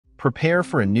Prepare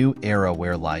for a new era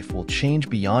where life will change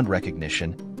beyond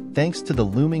recognition, thanks to the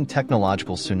looming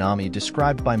technological tsunami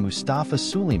described by Mustafa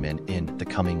Suleyman in The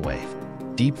Coming Wave.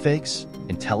 Deepfakes,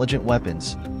 intelligent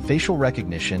weapons, facial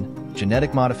recognition,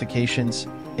 genetic modifications,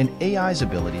 and AI's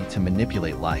ability to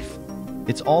manipulate life.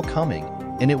 It's all coming,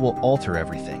 and it will alter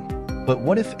everything. But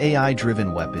what if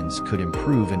AI-driven weapons could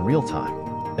improve in real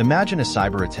time? Imagine a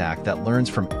cyber attack that learns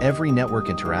from every network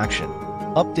interaction,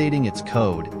 updating its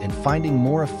code and finding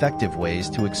more effective ways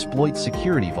to exploit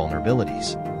security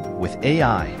vulnerabilities. With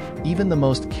AI, even the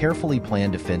most carefully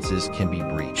planned defenses can be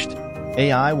breached.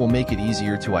 AI will make it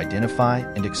easier to identify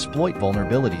and exploit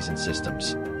vulnerabilities in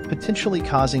systems, potentially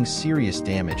causing serious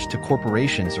damage to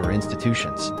corporations or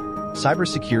institutions.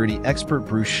 Cybersecurity expert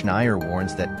Bruce Schneier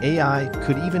warns that AI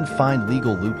could even find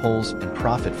legal loopholes and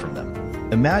profit from them.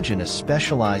 Imagine a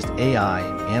specialized AI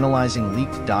analyzing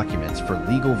leaked documents for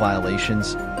legal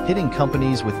violations, hitting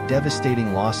companies with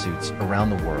devastating lawsuits around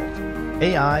the world.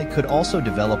 AI could also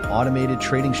develop automated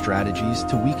trading strategies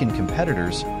to weaken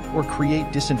competitors or create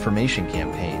disinformation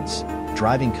campaigns,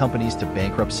 driving companies to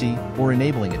bankruptcy or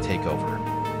enabling a takeover.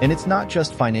 And it's not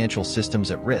just financial systems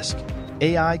at risk.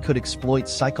 AI could exploit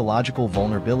psychological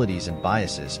vulnerabilities and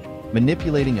biases,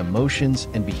 manipulating emotions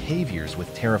and behaviors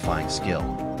with terrifying skill.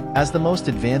 As the most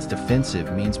advanced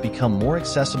offensive means become more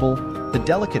accessible, the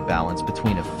delicate balance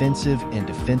between offensive and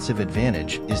defensive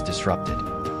advantage is disrupted.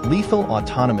 Lethal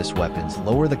autonomous weapons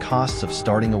lower the costs of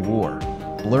starting a war,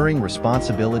 blurring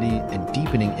responsibility and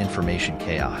deepening information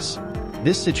chaos.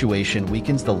 This situation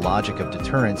weakens the logic of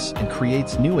deterrence and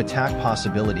creates new attack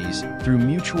possibilities through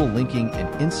mutual linking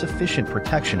and insufficient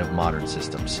protection of modern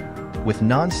systems. With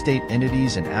non-state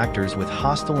entities and actors with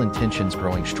hostile intentions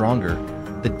growing stronger,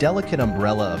 the delicate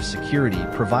umbrella of security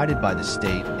provided by the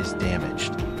state is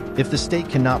damaged. If the state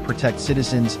cannot protect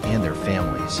citizens and their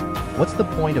families, what's the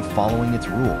point of following its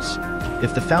rules?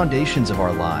 If the foundations of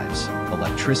our lives,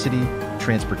 electricity,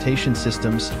 transportation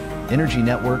systems, energy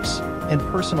networks, and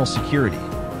personal security,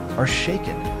 are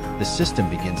shaken, the system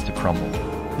begins to crumble.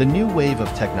 The new wave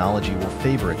of technology will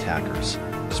favor attackers,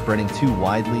 spreading too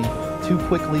widely, too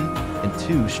quickly, and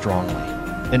too strongly.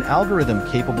 An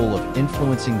algorithm capable of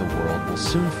influencing the world will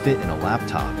soon fit in a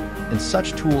laptop, and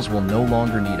such tools will no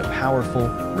longer need a powerful,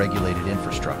 regulated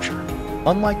infrastructure.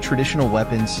 Unlike traditional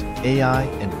weapons, AI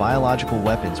and biological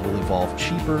weapons will evolve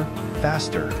cheaper,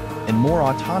 faster, and more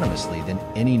autonomously than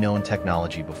any known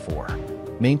technology before.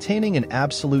 Maintaining an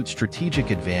absolute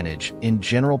strategic advantage in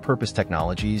general-purpose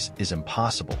technologies is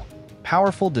impossible.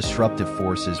 Powerful disruptive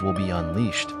forces will be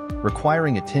unleashed,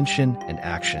 requiring attention and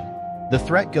action. The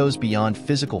threat goes beyond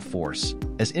physical force,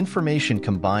 as information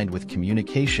combined with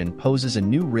communication poses a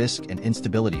new risk and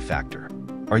instability factor.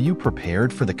 Are you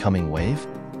prepared for the coming wave?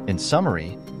 In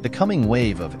summary, the coming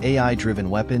wave of AI-driven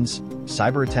weapons,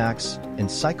 cyber attacks, and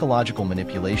psychological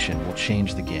manipulation will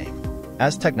change the game.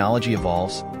 As technology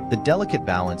evolves, the delicate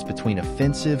balance between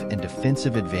offensive and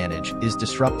defensive advantage is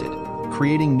disrupted,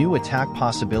 creating new attack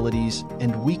possibilities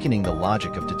and weakening the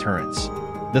logic of deterrence.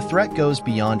 The threat goes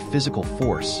beyond physical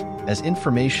force, as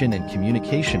information and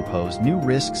communication pose new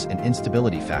risks and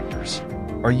instability factors.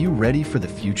 Are you ready for the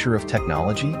future of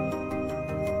technology?